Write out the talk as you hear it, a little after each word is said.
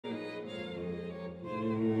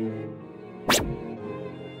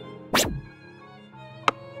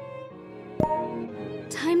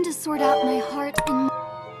sort out my heart and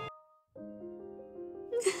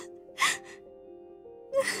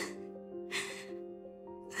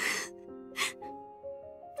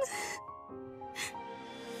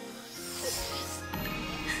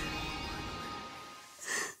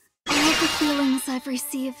all the feelings I've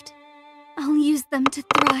received, I'll use them to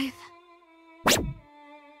thrive.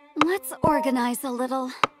 Let's organize a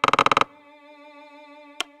little.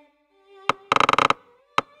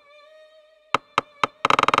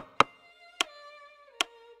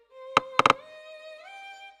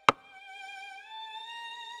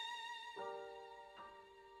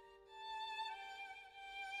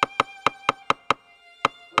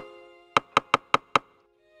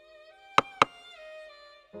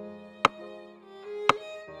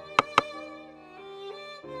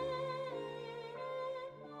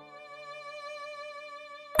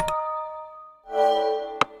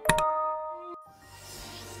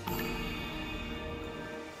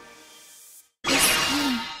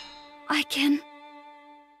 I can...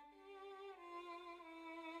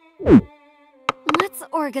 Let's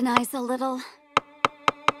organize a little.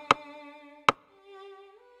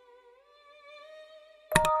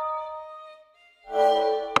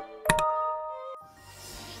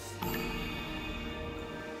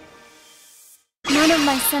 None of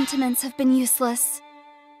my sentiments have been useless.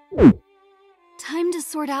 Time to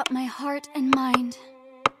sort out my heart and mind.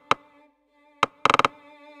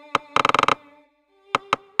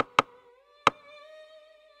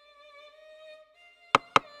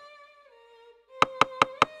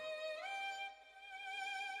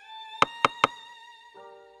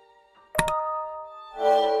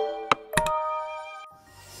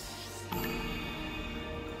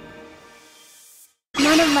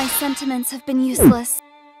 None of my sentiments have been useless.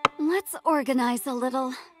 Let's organize a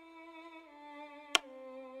little.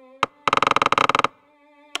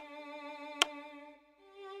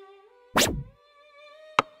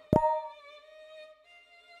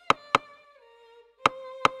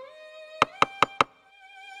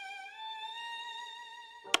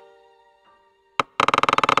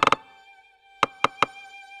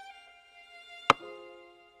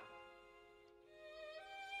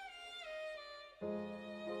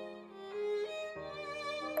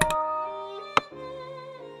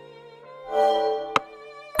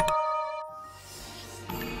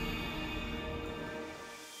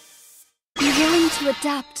 To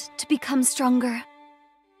adapt, to become stronger.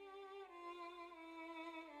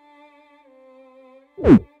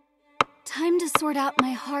 Time to sort out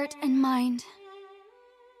my heart and mind.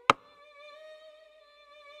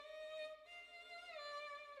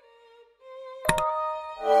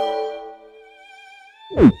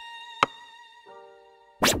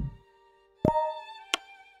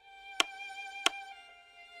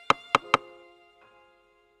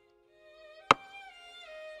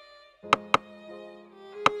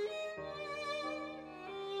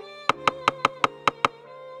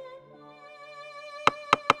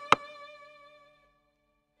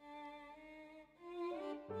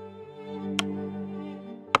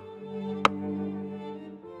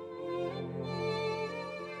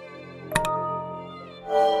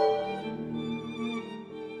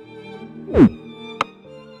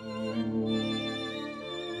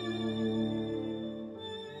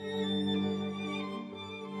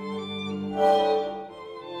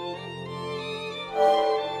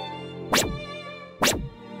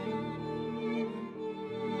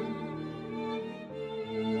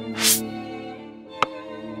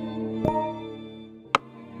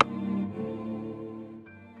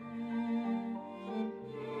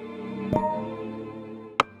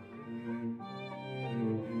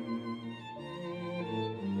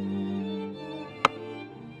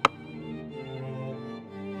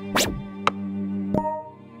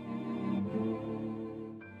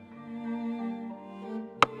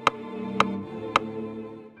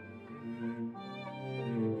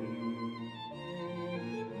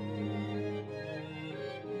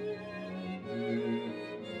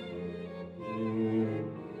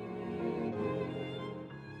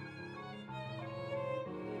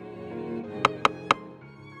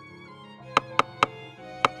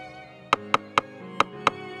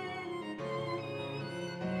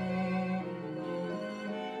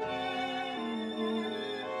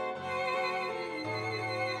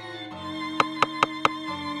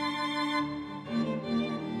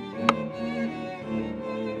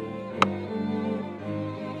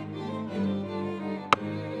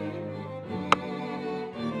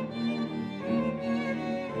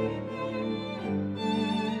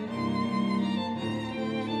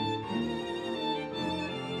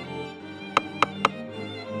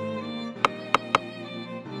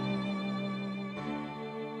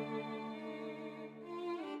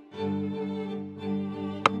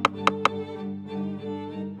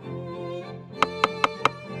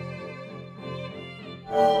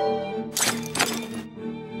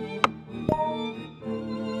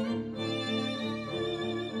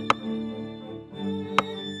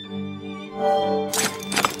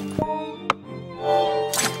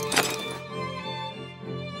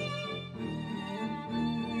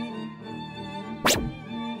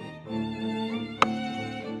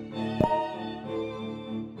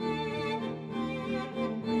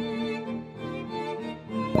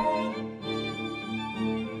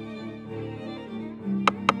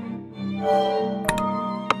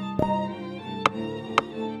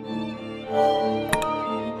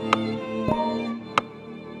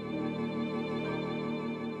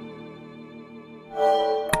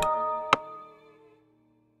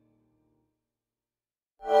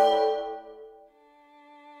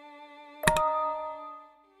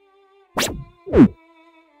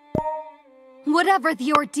 Whatever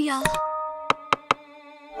the ordeal,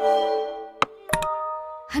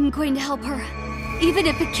 I'm going to help her, even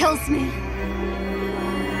if it kills me.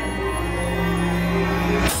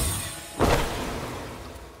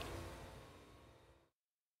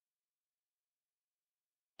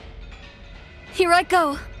 Here I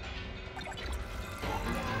go.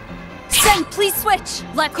 Sen, please switch!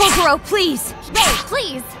 Let Kokoro, please! Ray,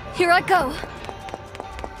 please! Here I go.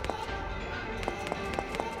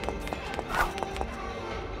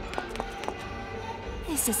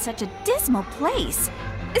 This is such a dismal place.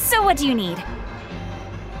 So what do you need?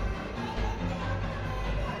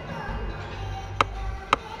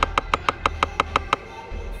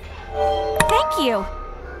 Thank you.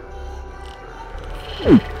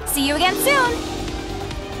 See you again soon.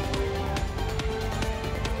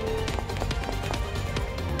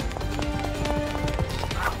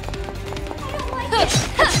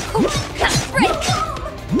 Break!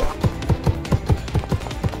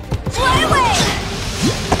 Fly away!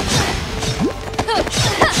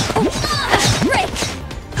 Break!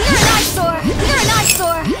 You're an eyesore! You're an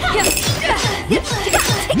eyesore!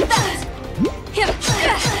 Take that!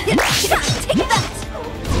 Take that!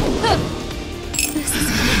 This is...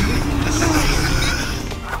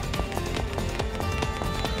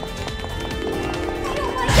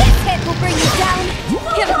 This hit will bring you down!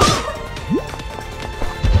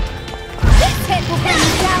 This hit will bring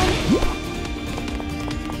you down!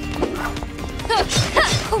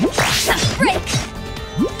 Break!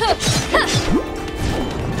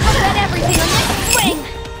 I'll bet everything on this swing!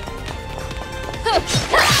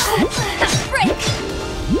 Break!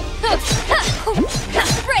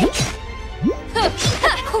 Break!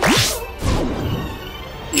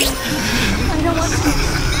 I don't want to...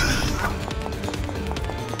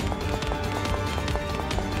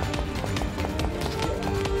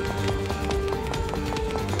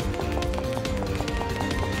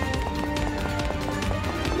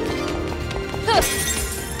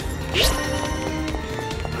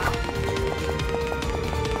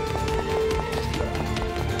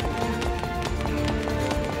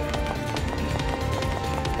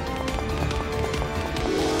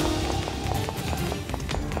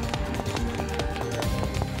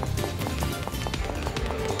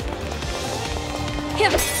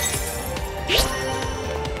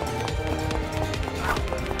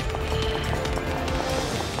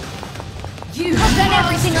 I've done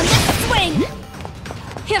everything on this swing!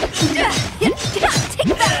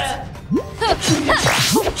 Take that!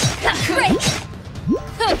 Break!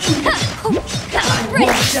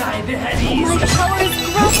 Break! Die that easy. My power is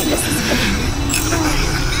growing!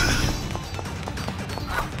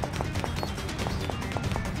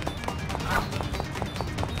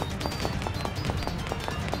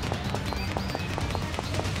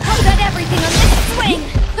 I've done everything on this swing!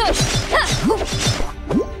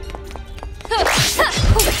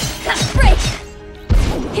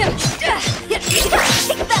 Break!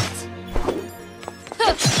 Take that!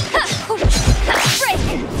 Break!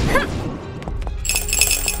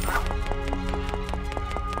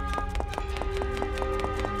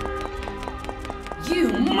 You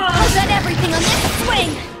must! I've done everything on this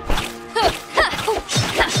swing!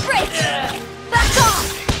 Break! Back off!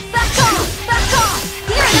 Back off! Back off!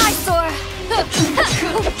 You're an eyesore!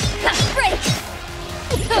 Break!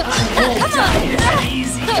 Come on! That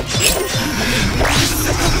easy.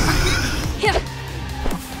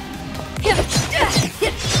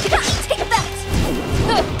 Take that!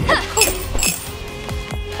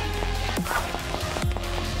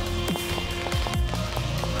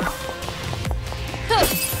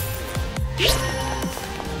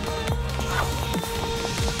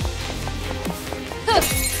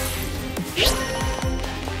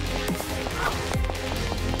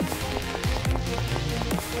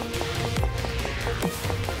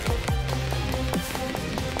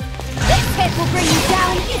 This hit will bring you down!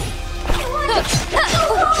 done.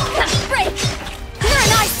 Break! You're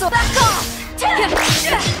an eyesore! Back off! Take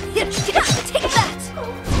that!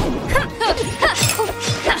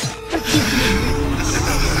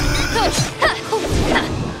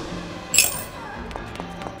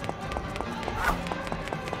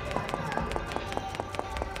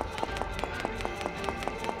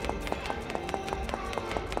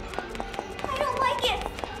 I don't like it!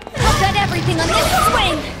 I'll bet everything on this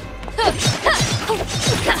swing!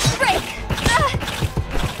 Break!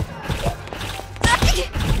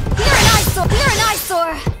 You're an eyesore! You're an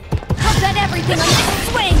eyesore! I'll bet everything on this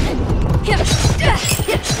swing!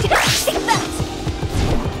 Take that!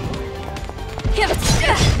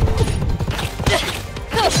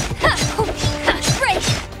 Break!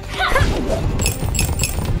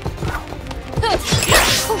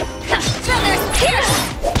 Feathers pierce!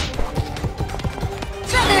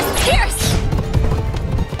 Feathers pierce!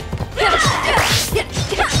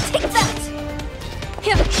 Take that!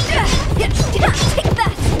 Take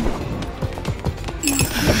that!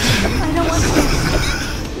 I don't want to.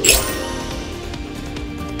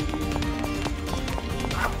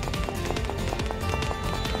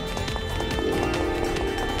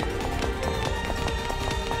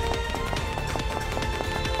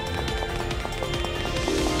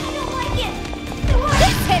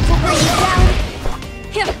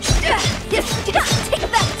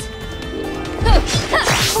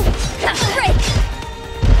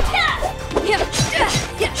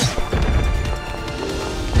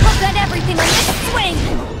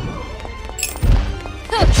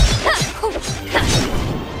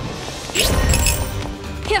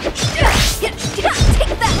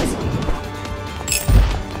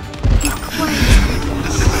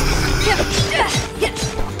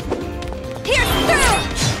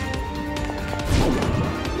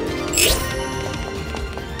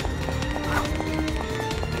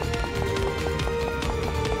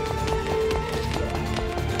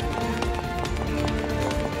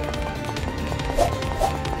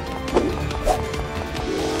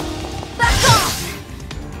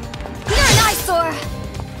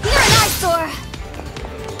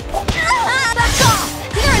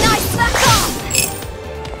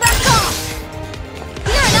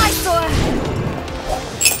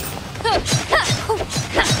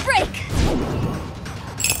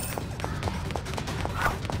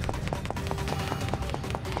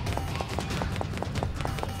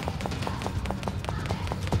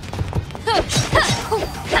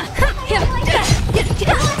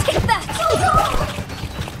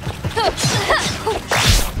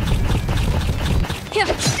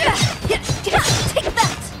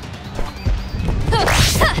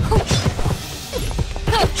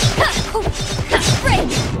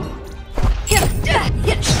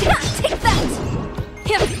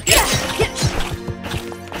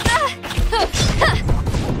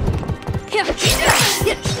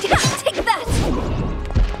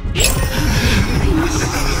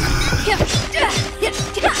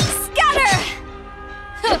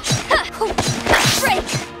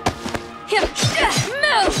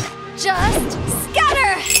 Just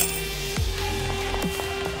scatter!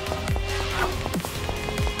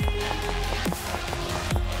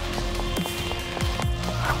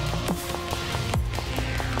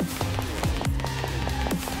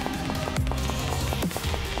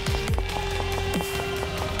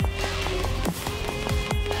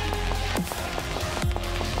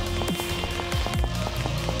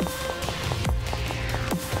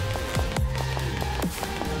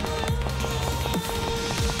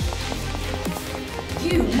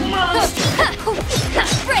 You monster!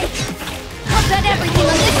 Break! I'll bet everything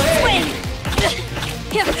on this swing!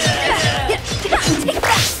 Take that!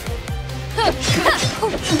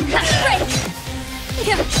 Break!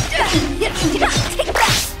 Take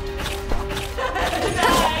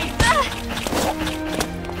that!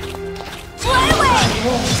 Fly away!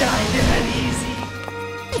 Won't die that easy.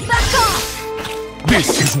 Back off! This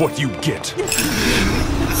is what you get.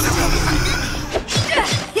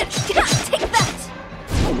 Take that!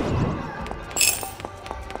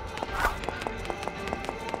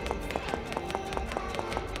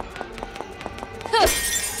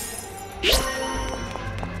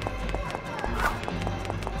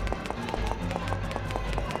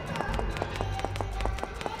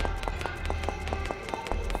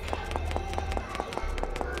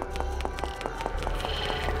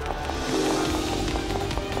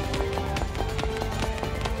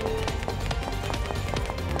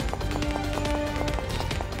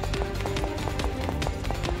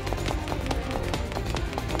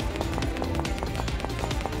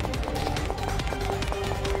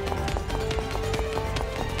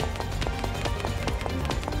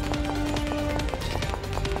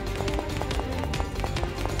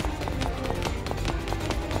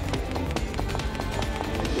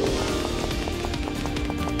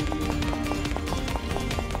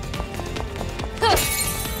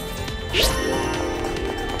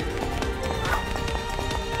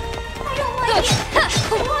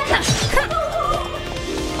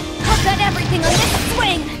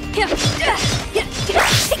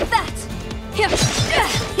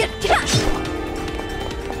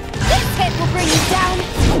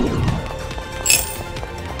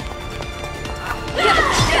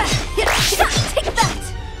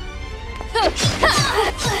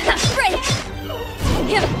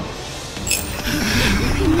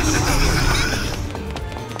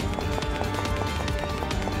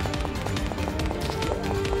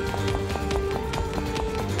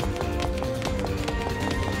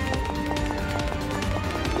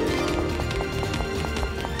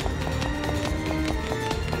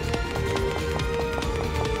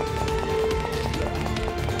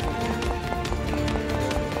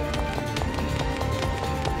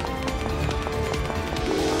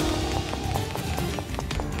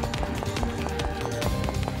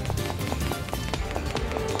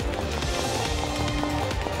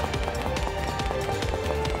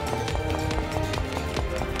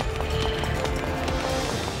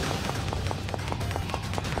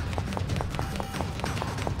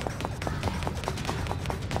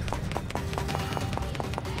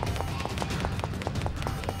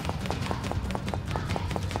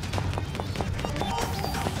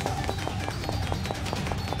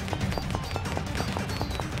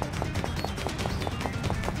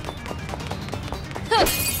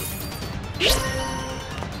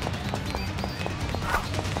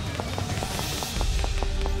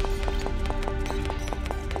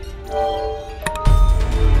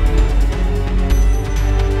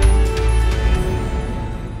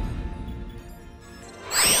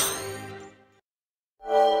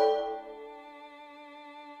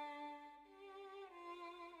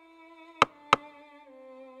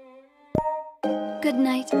 Good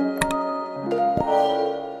night.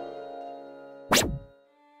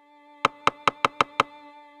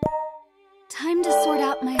 Time to sort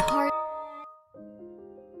out my heart.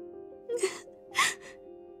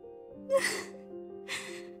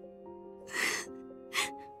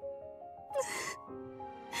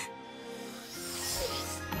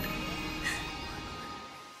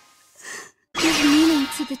 Give meaning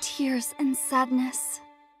to the tears and sadness.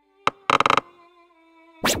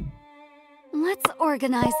 Let's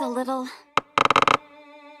organize a little.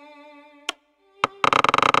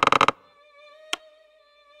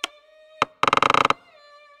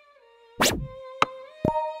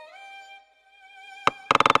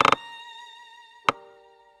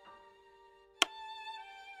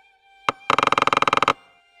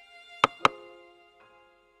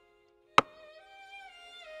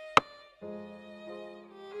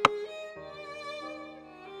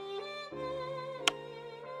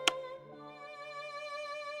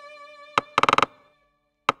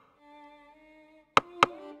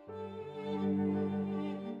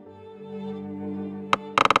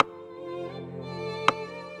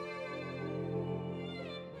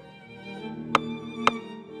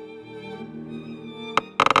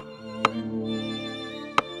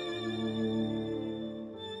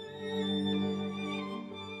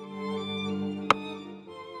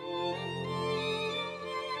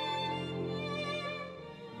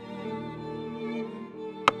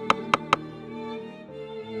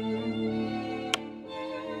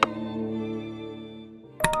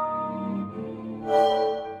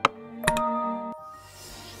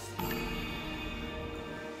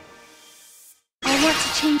 I want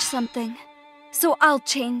to change something, so I'll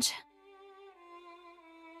change.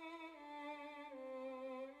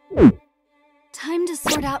 Time to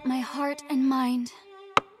sort out my heart and mind.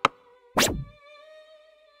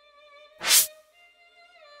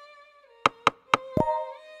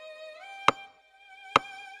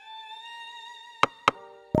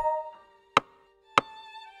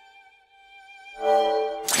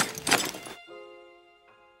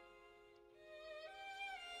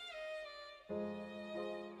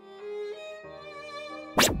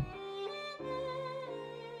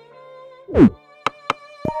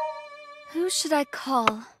 Who should I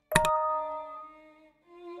call?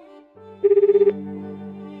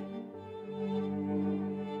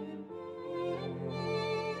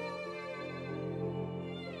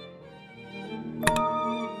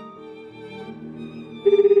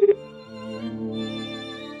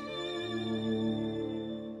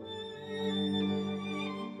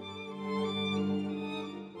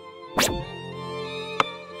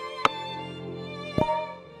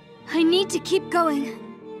 I need to keep going.